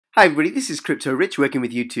Hi everybody, this is Crypto Rich working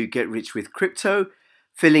with you to get rich with crypto,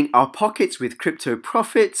 filling our pockets with crypto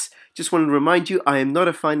profits. Just want to remind you, I am not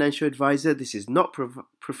a financial advisor. This is not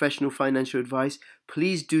professional financial advice.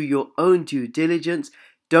 Please do your own due diligence.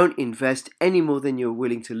 Don't invest any more than you're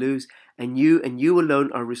willing to lose, and you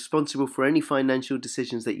alone are responsible for any financial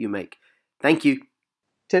decisions that you make. Thank you.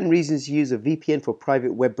 10 reasons to use a VPN for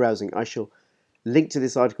private web browsing. I shall link to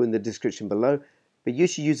this article in the description below. But you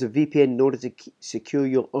should use a VPN in order to secure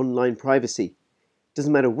your online privacy.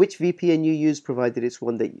 Doesn't matter which VPN you use, provided it's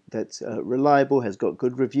one that's reliable, has got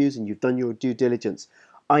good reviews, and you've done your due diligence.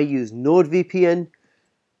 I use NordVPN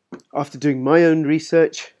after doing my own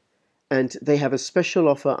research, and they have a special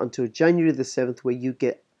offer until January the 7th where you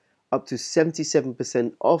get up to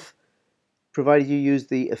 77% off, provided you use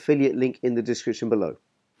the affiliate link in the description below.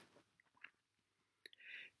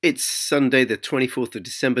 It's Sunday the 24th of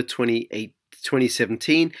December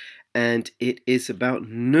 2017, and it is about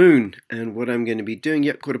noon. And what I'm going to be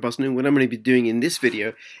doing, quarter past noon, what I'm going to be doing in this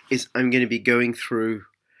video is I'm going to be going through,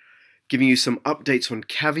 giving you some updates on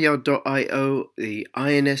Caviar.io, the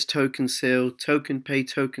INS token sale,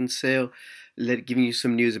 TPay token sale, giving you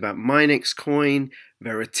some news about MNX coin,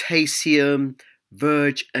 Veritasium,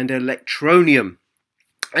 Verge, and Electronium.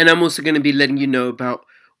 And I'm also going to be letting you know about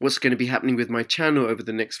what's going to be happening with my channel over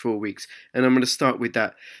the next 4 weeks, and I'm going to start with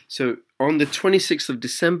that. So on the 26th of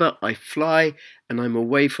December I fly, and I'm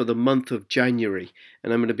away for the month of January,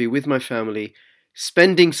 and I'm going to be with my family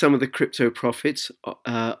spending some of the crypto profits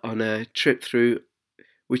on a trip through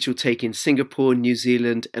which will take in Singapore, New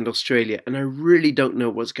Zealand, and Australia. And I really don't know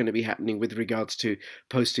what's going to be happening with regards to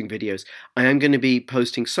posting videos. I am going to be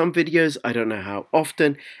posting some videos, I don't know how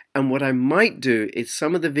often, and what I might do is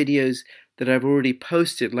some of the videos that I've already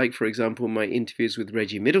posted, like for example my interviews with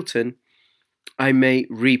Reggie Middleton, I may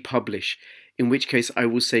republish, in which case I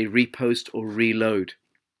will say repost or reload.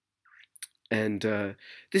 And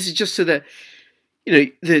this is just so that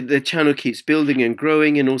the channel keeps building and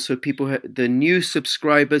growing, and also people, the new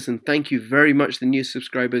subscribers, and thank you very much the new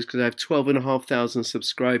subscribers, because I have 12,500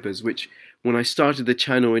 subscribers, which when I started the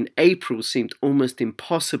channel in April seemed almost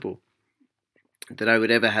impossible that I would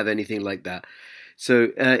ever have anything like that. So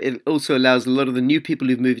it also allows a lot of the new people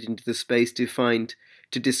who've moved into the space to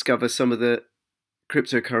discover some of the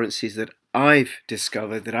cryptocurrencies that I've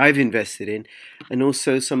discovered, that I've invested in, and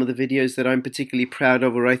also some of the videos that I'm particularly proud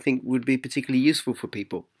of or I think would be particularly useful for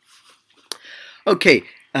people. Okay,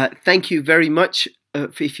 thank you very much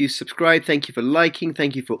if you subscribe. Thank you for liking.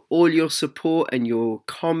 Thank you for all your support and your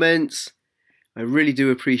comments. I really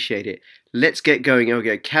do appreciate it. Let's get going.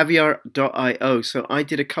 Okay, Caviar.io. So I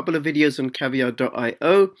did a couple of videos on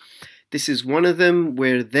Caviar.io. This is one of them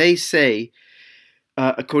where they say,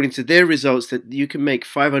 according to their results, that you can make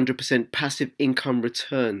 500% passive income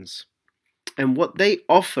returns. And what they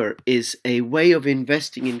offer is a way of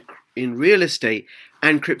investing in real estate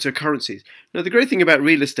and cryptocurrencies. Now, the great thing about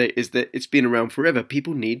real estate is that it's been around forever.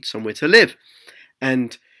 People need somewhere to live.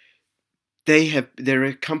 And they're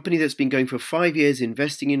a company that's been going for 5 years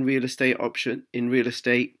investing in real estate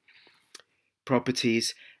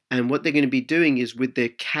properties, and what they're going to be doing is with their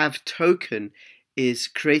CAV token is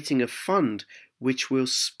creating a fund which will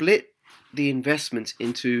split the investments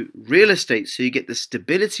into real estate, so you get the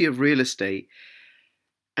stability of real estate,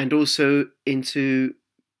 and also into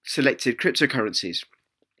selected cryptocurrencies.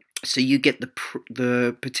 So you get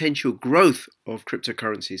the potential growth of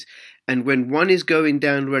cryptocurrencies. And when one is going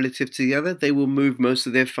down relative to the other, they will move most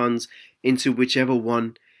of their funds into whichever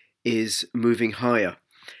one is moving higher.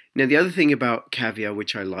 Now, the other thing about Caviar,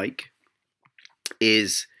 which I like,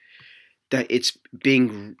 is that it's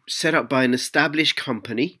being set up by an established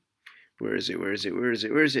company. Where is it?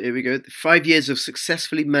 Here we go. 5 years of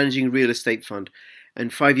successfully managing real estate fund,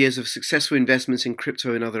 and 5 years of successful investments in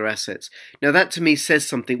crypto and other assets. Now that to me says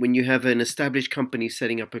something when you have an established company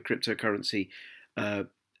setting up a cryptocurrency, an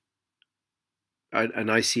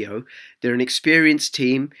ICO. They're an experienced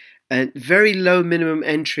team and very low minimum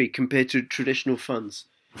entry compared to traditional funds.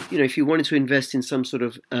 If you wanted to invest in some sort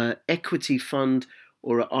of equity fund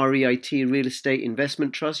or a REIT, real estate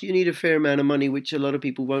investment trust, you need a fair amount of money, which a lot of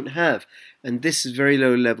people won't have. And this is very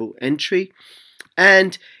low level entry.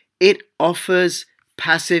 And it offers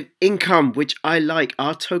passive income, which I like.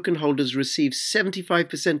 Our token holders receive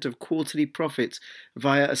 75% of quarterly profits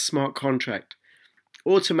via a smart contract,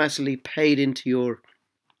 automatically paid into your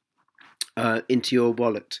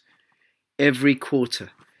wallet every quarter.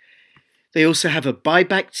 They also have a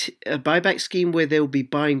buyback scheme where they'll be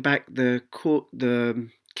buying back the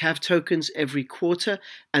CAV tokens every quarter,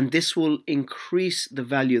 and this will increase the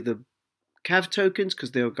value of the Cav tokens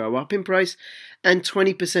because they'll go up in price, and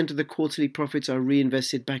 20% of the quarterly profits are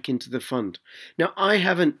reinvested back into the fund. Now, I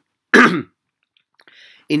haven't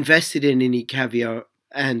invested in any Caviar,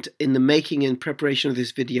 and in the making and preparation of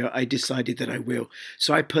this video, I decided that I will.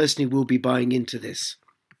 So I personally will be buying into this.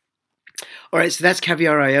 All right, so that's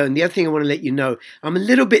Caviar.io. And the other thing I want to let you know, I'm a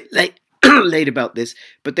little bit late about this,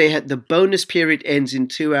 but they had the bonus period ends in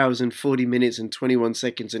 2 hours and 40 minutes and 21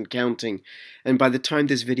 seconds and counting. And by the time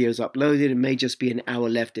this video is uploaded, it may just be an hour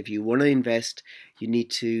left. If you want to invest, you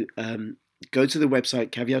need to go to the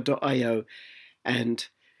website Caviar.io and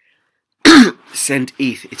send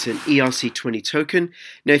ETH. It's an ERC20 token.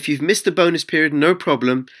 Now, if you've missed the bonus period, no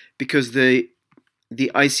problem, because the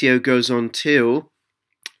ICO goes on till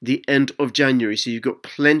the end of January, so you've got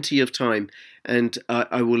plenty of time. And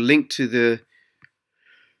I will link to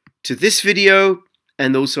this video,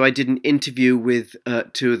 and also I did an interview with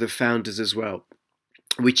 2 of the founders as well,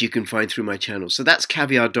 which you can find through my channel. So that's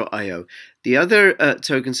Caviar.io. The other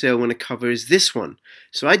token sale I want to cover is this one.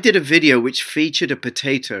 So I did a video which featured a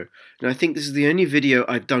potato, and I think this is the only video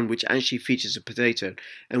I've done which actually features a potato.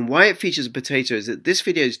 And why it features a potato is that this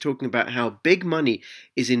video is talking about how big money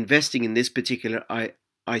is investing in this particular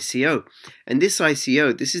ICO. And this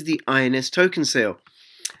ICO, this is the INS token sale,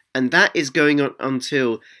 and that is going on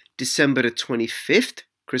until December the 25th,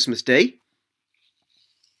 Christmas Day.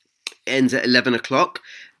 Ends at 11 o'clock.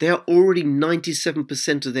 They are already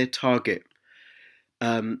 97% of their target,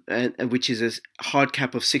 and which is a hard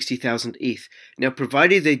cap of 60,000 ETH. Now,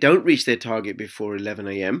 provided they don't reach their target before 11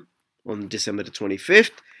 AM on December the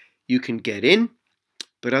 25th, you can get in.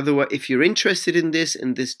 But otherwise, if you're interested in this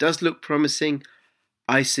and this does look promising,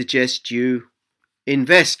 I suggest you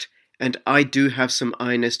invest. And I do have some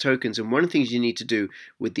INS tokens, and one of the things you need to do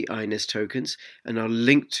with the INS tokens, and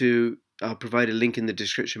I'll provide a link in the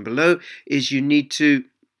description below, is you need to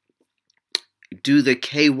do the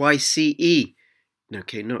KYCE.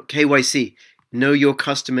 Okay, not KYC. Know Your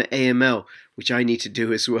Customer AML, which I need to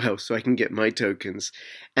do as well so I can get my tokens.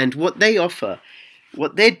 And what they offer,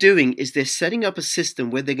 what they're doing is they're setting up a system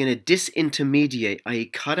where they're going to disintermediate, i.e.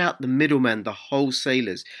 cut out the middleman, the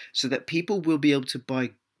wholesalers, so that people will be able to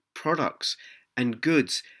buy products and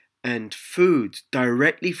goods and food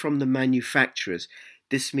directly from the manufacturers.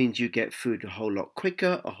 This means you get food a whole lot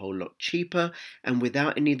quicker, a whole lot cheaper, and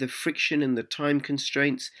without any of the friction and the time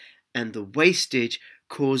constraints and the wastage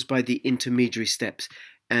caused by the intermediary steps.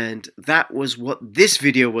 And that was what this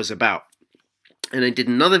video was about. And I did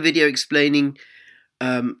another video explaining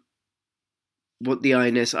what the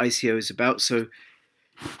INS ICO is about. So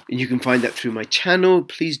you can find that through my channel.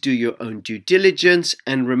 Please do your own due diligence.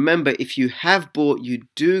 And remember, if you have bought, you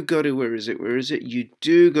do go to, where is it? You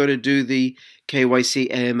do got to do the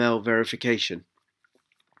KYC AML verification.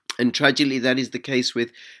 And tragically, that is the case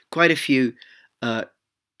with quite a few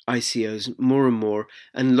ICOs, more and more.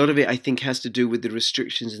 And a lot of it, I think, has to do with the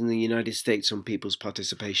restrictions in the United States on people's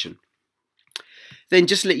participation. Then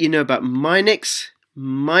just to let you know about MNX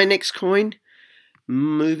coin.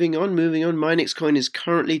 Moving on. MNX coin is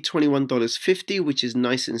currently $21.50, which is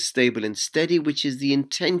nice and stable and steady, which is the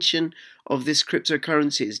intention of this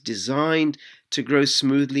cryptocurrency. It's designed to grow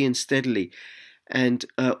smoothly and steadily. And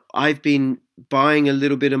I've been buying a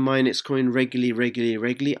little bit of MNX coin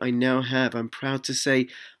regularly. I now have, I'm proud to say,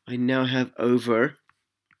 I now have over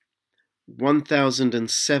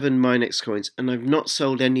 1,007 MNX coins, and I've not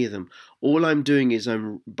sold any of them. All I'm doing is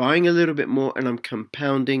I'm buying a little bit more and I'm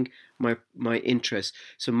compounding my interest.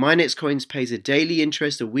 So MNX coins pays a daily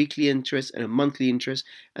interest, a weekly interest, and a monthly interest,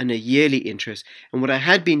 and a yearly interest. And what I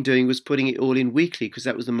had been doing was putting it all in weekly because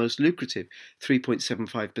that was the most lucrative,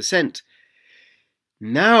 3.75%.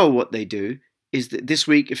 Now what they do is that this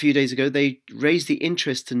week, a few days ago, they raised the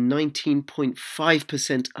interest to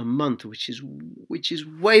 19.5% a month, which is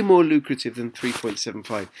way more lucrative than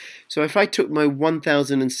 3.75. So if I took my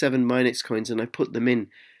 1,007 MNX coins and I put them in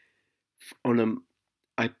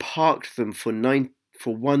I parked them for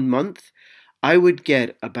 1 month, I would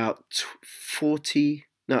get about 200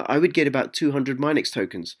 MNX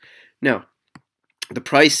tokens. Now, the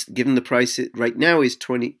price, given the price right now is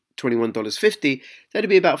 $21.50, that'd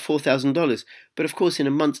be about $4,000. But of course, in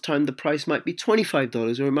a month's time, the price might be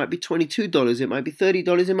 $25, or it might be $22, it might be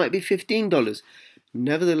 $30, it might be $15.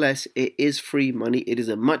 Nevertheless, it is free money. It is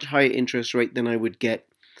a much higher interest rate than I would get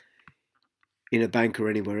in a bank or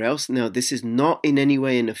anywhere else. Now, this is not in any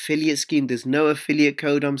way an affiliate scheme. There's no affiliate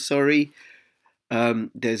code, I'm sorry.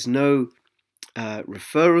 There's no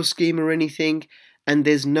referral scheme or anything. And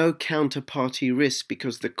there's no counterparty risk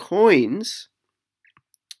because the coins...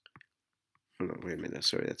 Oh, no, wait a minute.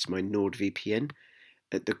 Sorry, that's my NordVPN.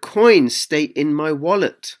 The coins stay in my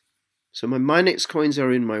wallet. So my MNX coins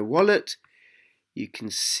are in my wallet. You can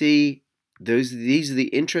see these are the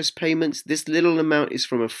interest payments. This little amount is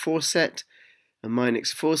from a 4-set, a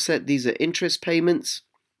MNX 4-set. These are interest payments.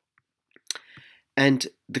 And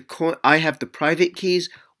I have the private keys.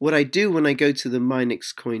 What I do when I go to the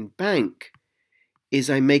MNX coin bank is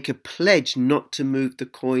I make a pledge not to move the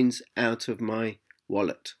coins out of my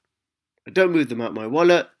wallet. I don't move them out of my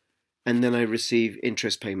wallet, and then I receive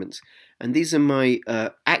interest payments. And these are my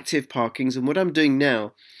active parkings. And what I'm doing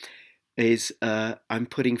now is I'm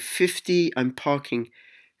parking 50 MNX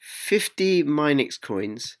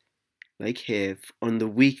coins, like here, on the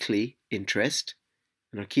weekly interest.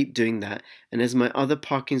 And I keep doing that. And as my other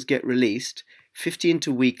parkings get released, 50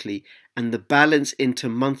 into weekly and the balance into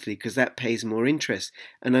monthly, because that pays more interest.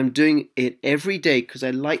 And I'm doing it every day because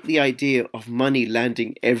I like the idea of money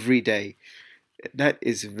landing every day. That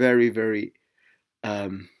is very, very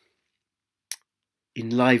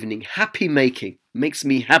enlivening, happy making. Makes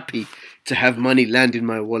me happy to have money land in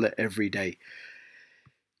my wallet every day.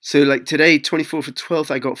 So like today, 24th of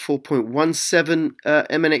 12th, I got 4.17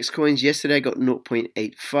 MNX coins. Yesterday I got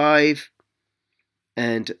 0.85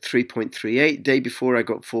 and 3.38. Day before I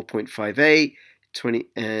got 4.58, 20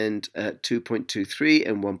 and 2.23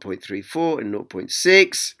 and 1.34 and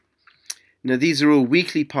 0.6. Now these are all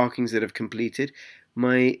weekly parkings that have completed.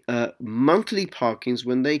 My monthly parkings,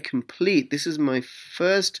 when they complete, this is my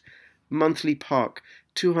first monthly park,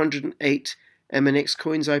 208 MNX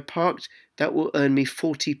coins I parked. That will earn me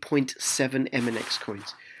 40.7 MNX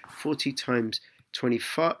coins. 40 times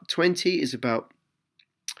 20 is about,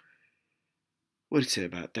 what is it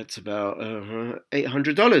about? That's about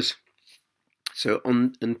 $800. So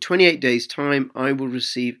in 28 days time, I will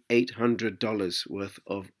receive $800 worth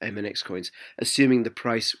of MNX coins, assuming the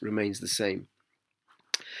price remains the same.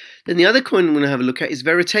 Then the other coin I'm going to have a look at is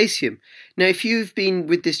Veritasium. Now, if you've been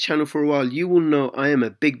with this channel for a while, you will know I am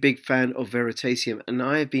a big fan of Veritasium, and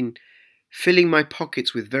I have been filling my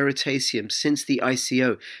pockets with Veritasium since the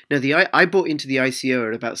ICO. Now, I bought into the ICO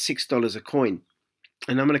at about $6 a coin,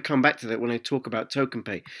 and I'm going to come back to that when I talk about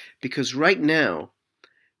TokenPay, because right now,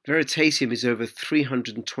 Veritasium is over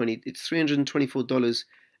 $320. It's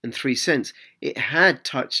 $324.03. It had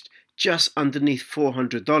touched just underneath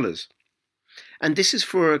 $400. And this is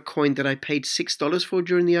for a coin that I paid $6 for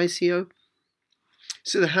during the ICO.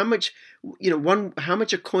 So how much, how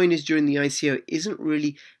much a coin is during the ICO isn't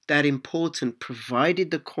really that important, provided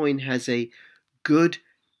the coin has a good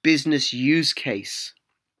business use case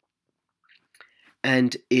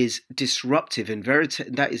and is disruptive. And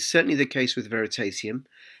that is certainly the case with Veritasium.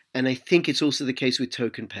 And I think it's also the case with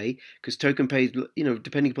TokenPay, because TokenPay,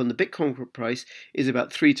 depending upon the Bitcoin price, is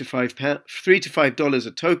about $3 to $5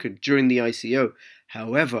 a token during the ICO.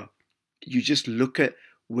 However, you just look at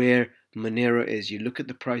where Monero is, you look at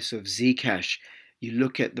the price of Zcash, you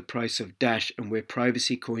look at the price of Dash and where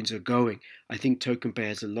privacy coins are going. I think TokenPay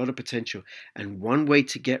has a lot of potential. And one way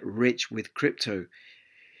to get rich with crypto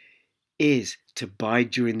is to buy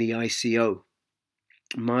during the ICO.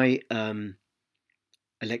 My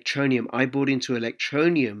Electronium, I bought into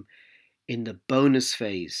Electronium in the bonus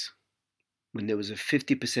phase when there was a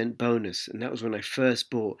 50% bonus, and that was when I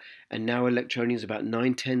first bought. And now Electronium is about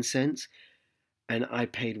 9-10 cents, and I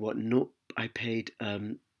paid I paid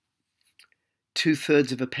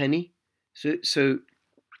 2/3 of a penny. So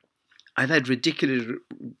I've had ridiculous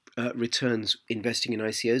returns investing in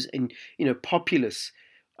ICOs. And Populous,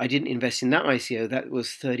 I didn't invest in that ICO. That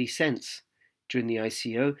was 30 cents during the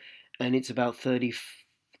ICO, and it's about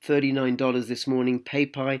 $39 this morning.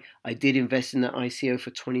 PayPay, I did invest in that ICO for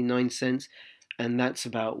 29 cents, and that's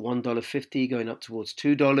about $1.50 going up towards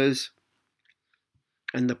 $2.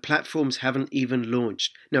 And the platforms haven't even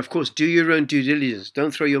launched. Now, of course, do your own due diligence.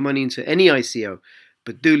 Don't throw your money into any ICO,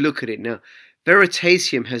 but do look at it. Now,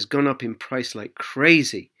 Veritasium has gone up in price like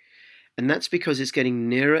crazy, and that's because it's getting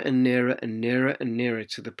nearer and nearer and nearer and nearer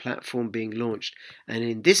to the platform being launched. And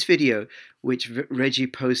in this video, which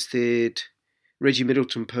Reggie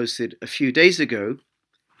Middleton posted a few days ago,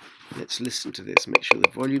 let's listen to this, make sure the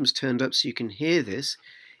volume's turned up so you can hear this.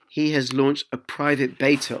 He has launched a private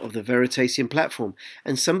beta of the Veritasium platform,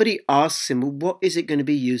 and somebody asks him, well, what is it going to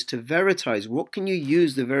be used to veritize? What can you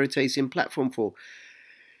use the Veritasium platform for?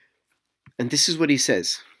 And this is what he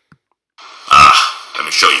says. Let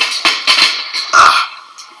me show you.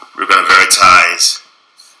 We're going to veritize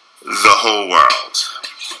the whole world.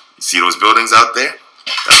 You see those buildings out there?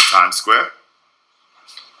 That's Times Square.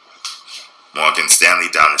 Morgan Stanley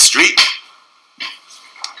down the street.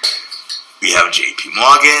 We have JP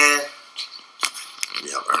Morgan. We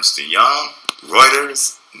have Ernst & Young,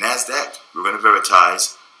 Reuters, NASDAQ. We're going to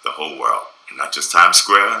veritize the whole world. Not just Times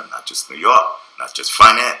Square, not just New York, not just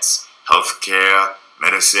finance, healthcare,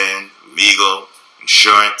 medicine, legal,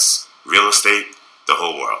 insurance, real estate, the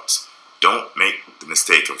whole world. Don't make the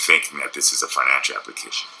mistake of thinking that this is a financial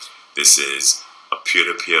application. This is a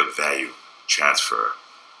peer-to-peer value transfer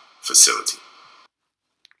facility.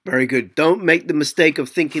 Very good. Don't make the mistake of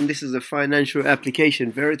thinking this is a financial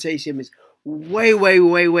application. Veritasium is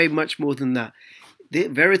way much more than that. The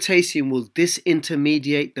Veritasium will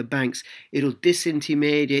disintermediate the banks. It'll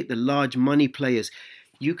disintermediate the large money players.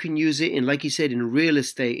 You can use it in, like you said, in real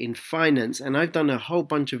estate, in finance. And I've done a whole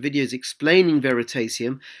bunch of videos explaining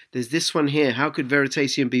Veritasium. There's this one here. How could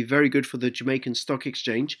Veritasium be very good for the Jamaican Stock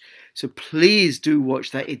Exchange? So please do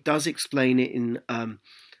watch that. It does explain it in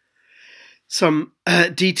some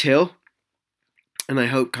detail. And I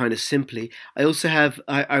hope kind of simply. I also have,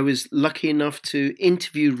 I was lucky enough to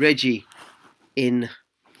interview Reggie in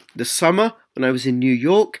the summer when I was in New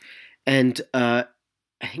York, and I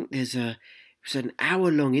think it was an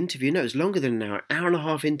hour-long interview. No, it was longer than an hour and a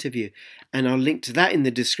half interview, and I'll link to that in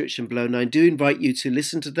the description below. And I do invite you to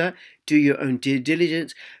listen to that, do your own due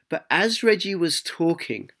diligence. But as Reggie was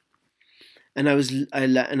talking, and I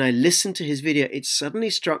listened to his video, it suddenly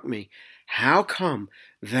struck me: how come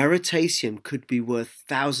Veritasium could be worth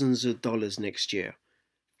thousands of dollars next year?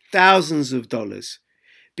 Thousands of dollars.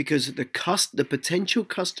 Because the potential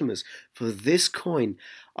customers for this coin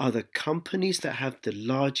are the companies that have the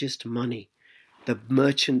largest money. The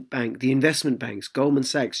merchant bank, the investment banks, Goldman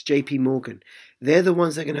Sachs, JP Morgan. They're the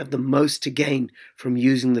ones that are going to have the most to gain from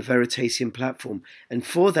using the Veritasium platform. And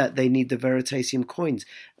for that, they need the Veritasium coins,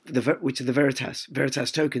 which are the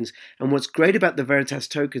Veritas tokens. And what's great about the Veritas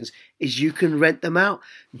tokens is you can rent them out.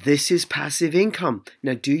 This is passive income.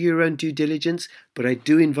 Now do your own due diligence, but I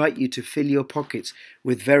do invite you to fill your pockets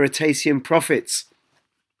with Veritasium profits.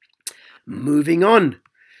 Moving on.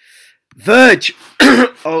 Verge.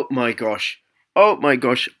 Oh my gosh. Oh my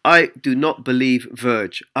gosh, I do not believe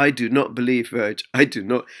Verge. I do not believe Verge. I do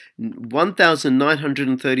not.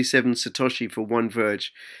 1,937 Satoshi for one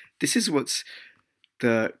Verge. This is what's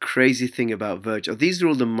the crazy thing about Verge. Oh, these are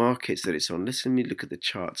all the markets that it's on. Let me look at the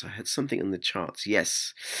charts. I had something on the charts.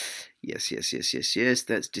 Yes.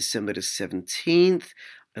 That's December the 17th.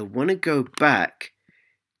 I want to go back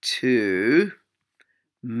to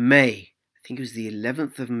May. I think it was the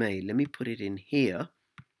 11th of May. Let me put it in here.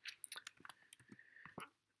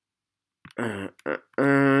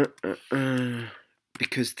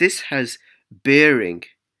 Because this has bearing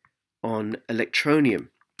on Electronium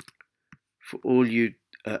for all you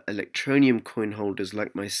Electronium coin holders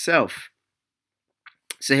like myself.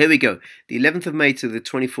 So here we go, the 11th of May to the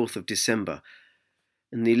 24th of December.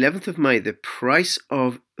 And the 11th of May, the price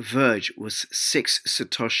of Verge was 6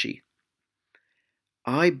 Satoshi.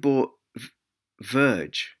 I bought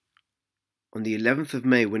Verge on the 11th of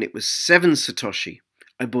May when it was 7 Satoshi.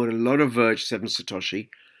 I bought a lot of Verge 7 Satoshi,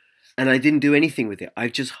 and I didn't do anything with it.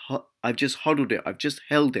 I've just hodled it. I've just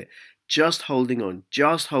held it, just holding on,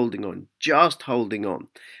 just holding on, just holding on.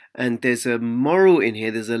 And there's a moral in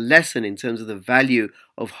here. There's a lesson in terms of the value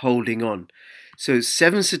of holding on. So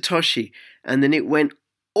 7 Satoshi, and then it went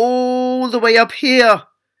all the way up here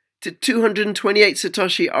to 228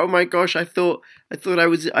 Satoshi. Oh my gosh! I thought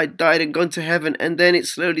I died and gone to heaven, and then it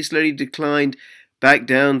slowly declined back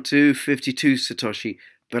down to 52 Satoshi.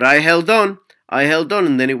 But I held on,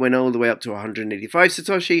 and then it went all the way up to 185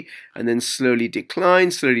 Satoshi, and then slowly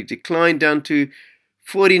declined down to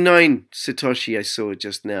 49 Satoshi I saw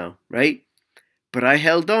just now, right? But I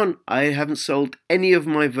held on. I haven't sold any of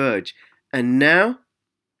my Verge. And now,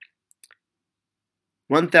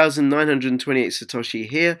 1,928 Satoshi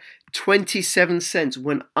here, 27 cents.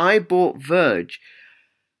 When I bought Verge,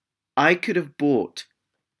 I could have bought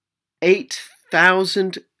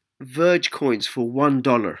 8,000 Verge coins for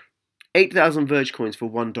 $1. 8,000 Verge coins for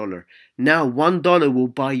 $1. Now $1 will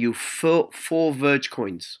buy you four Verge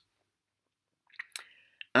coins.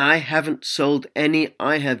 I haven't sold any.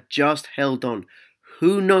 I have just held on.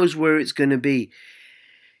 Who knows where it's going to be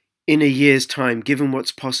in a year's time, given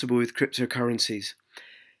what's possible with cryptocurrencies.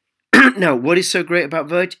 Now, what is so great about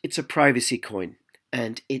Verge? It's a privacy coin,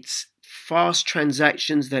 and it's fast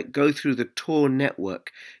transactions that go through the Tor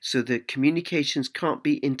network, so the communications can't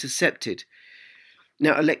be intercepted.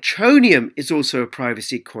 Now, Electronium is also a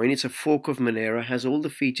privacy coin. It's a fork of Monero, has all the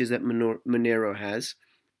features that Monero has.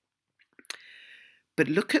 But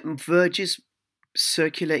look at Verge's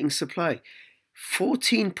circulating supply.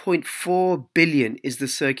 14.4 billion is the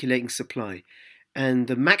circulating supply, and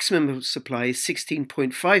the maximum supply is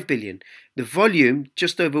 16.5 billion. The volume,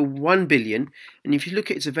 just over 1 billion, and if you look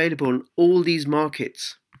at it, it's available on all these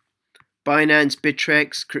markets. Binance,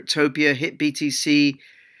 Bittrex, Cryptopia, HitBTC,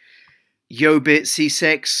 Yobit,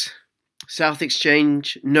 CSEX, South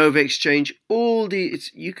Exchange, Nova Exchange, all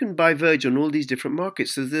these, you can buy Verge on all these different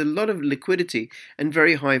markets. So there's a lot of liquidity and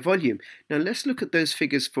very high volume. Now let's look at those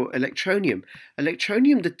figures for Electroneum.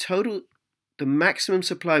 Electroneum, the maximum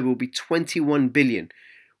supply will be 21 billion,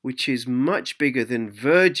 which is much bigger than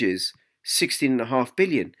Verge's 16.5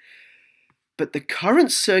 billion. But the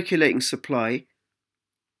current circulating supply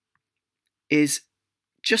is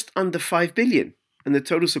just under 5 billion. And the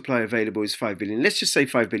total supply available is 5 billion. Let's just say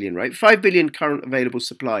 5 billion, right? 5 billion current available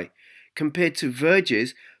supply compared to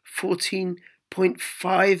Verge's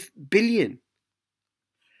 14.5 billion.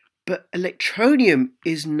 But Electroneum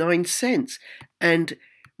is 9 cents and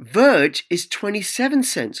Verge is 27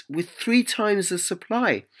 cents with 3 times the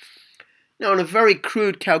supply. Now, on a very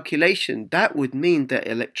crude calculation, that would mean that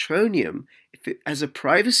Electroneum, if it, as a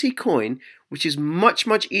privacy coin, which is much,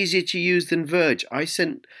 much easier to use than Verge. I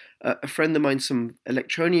sent a friend of mine some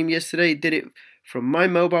Electroneum yesterday, did it from my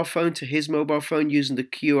mobile phone to his mobile phone using the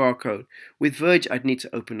QR code. With Verge, I'd need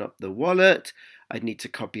to open up the wallet, I'd need to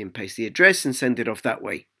copy and paste the address and send it off that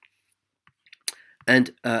way.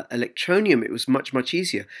 And Electroneum, it was much, much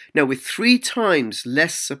easier. Now, with 3 times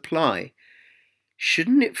less supply,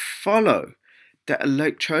 shouldn't it follow that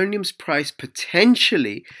Electroneum's price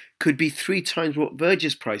potentially could be 3 times what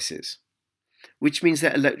Verge's price is? Which means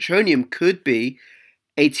that Electroneum could be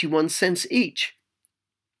 81 cents each,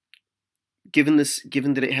 given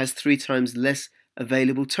that it has 3 times less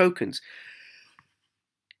available tokens.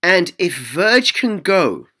 And if Verge can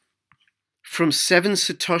go from 7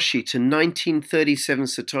 Satoshi to 1937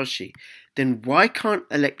 Satoshi, then why can't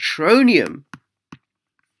Electroneum,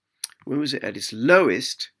 when was it at its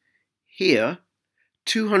lowest, here,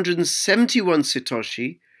 271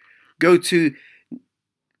 Satoshi, go to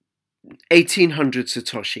 1800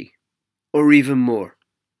 Satoshi, or even more,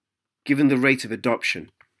 given the rate of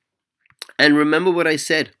adoption? And remember what I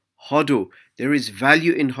said, HODL, there is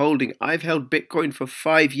value in holding. I've held Bitcoin for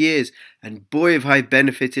 5 years, and boy have I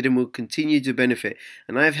benefited and will continue to benefit.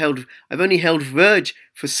 And I've only held Verge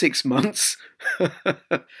for 6 months.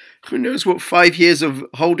 Who knows what 5 years of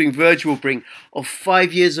holding Verge will bring, or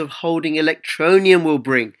 5 years of holding Electroneum will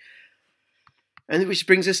bring. And which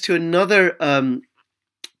brings us to another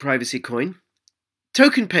privacy coin,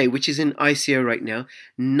 TokenPay, which is in ICO right now.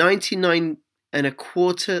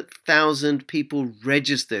 99,250 people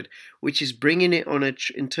registered, which is bringing it on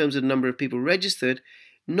in terms of number of people registered,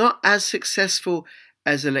 not as successful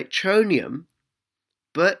as Electroneum,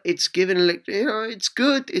 but it's given, it's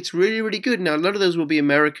good. It's really, really good. Now, a lot of those will be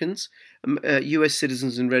Americans, US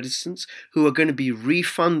citizens and residents, who are going to be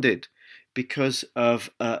refunded because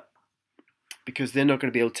they're not going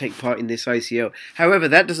to be able to take part in this ICO. However,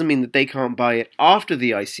 that doesn't mean that they can't buy it after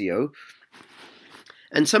the ICO.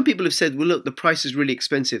 And some people have said, well, look, the price is really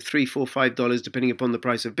expensive, $3, $4, $5, depending upon the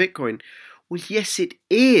price of Bitcoin. Well, yes, it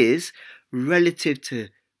is relative to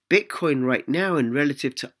Bitcoin right now and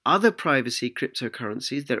relative to other privacy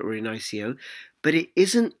cryptocurrencies that are in ICO. But it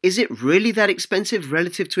isn't. Is it really that expensive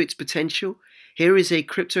relative to its potential? Here is a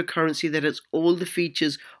cryptocurrency that has all the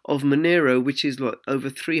features of Monero, which is like over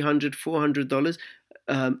 $300, $400.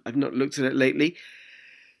 I've not looked at it lately.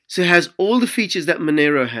 So it has all the features that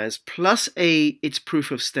Monero has, plus its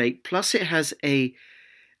proof of stake, plus it has a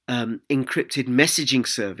encrypted messaging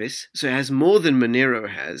service. So it has more than Monero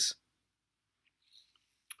has.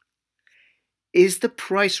 Is the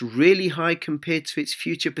price really high compared to its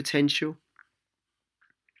future potential?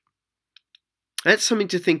 That's something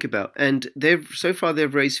to think about. And so far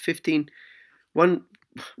they've raised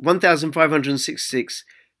 1,566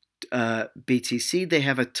 BTC. They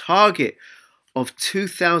have a target of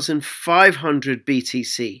 2,500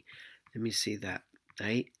 BTC. Let me see that,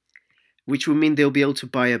 right? Which will mean they'll be able to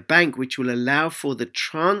buy a bank, which will allow for the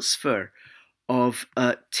transfer of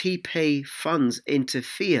TPay funds into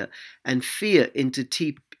fiat and fiat into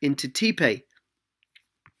TPay.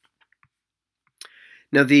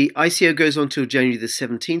 Now, the ICO goes on till January the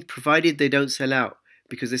 17th, provided they don't sell out,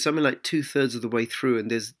 because there's something like 2/3 of the way through,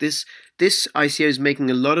 and there's this ICO is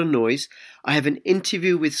making a lot of noise. I have an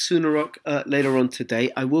interview with Sunarok later on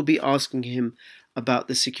today. I will be asking him about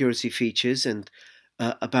the security features and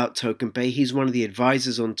about TokenPay. He's one of the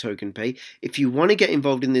advisors on TokenPay. If you want to get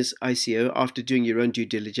involved in this ICO after doing your own due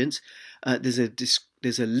diligence, there's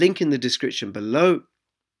a link in the description below,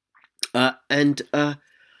 and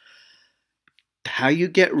how you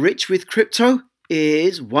get rich with crypto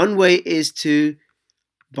is, one way is to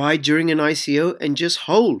buy during an ICO and just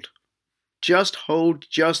hold. Just hold,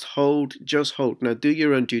 just hold, just hold. Now do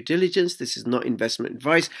your own due diligence. This is not investment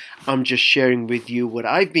advice. I'm just sharing with you what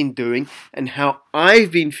I've been doing and how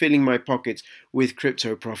I've been filling my pockets with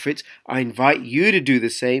crypto profits. I invite you to do the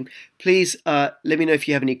same. Please let me know if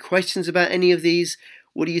you have any questions about any of these.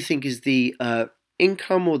 What do you think is the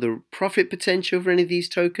income or the profit potential for any of these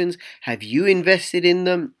tokens? Have you invested in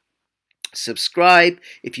them? Subscribe.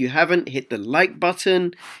 If you haven't, hit the like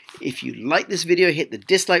button. If you like this video, hit the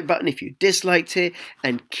dislike button if you disliked it,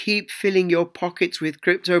 and keep filling your pockets with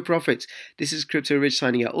crypto profits. This is Crypto Rich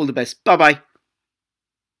signing out. All the best. Bye bye.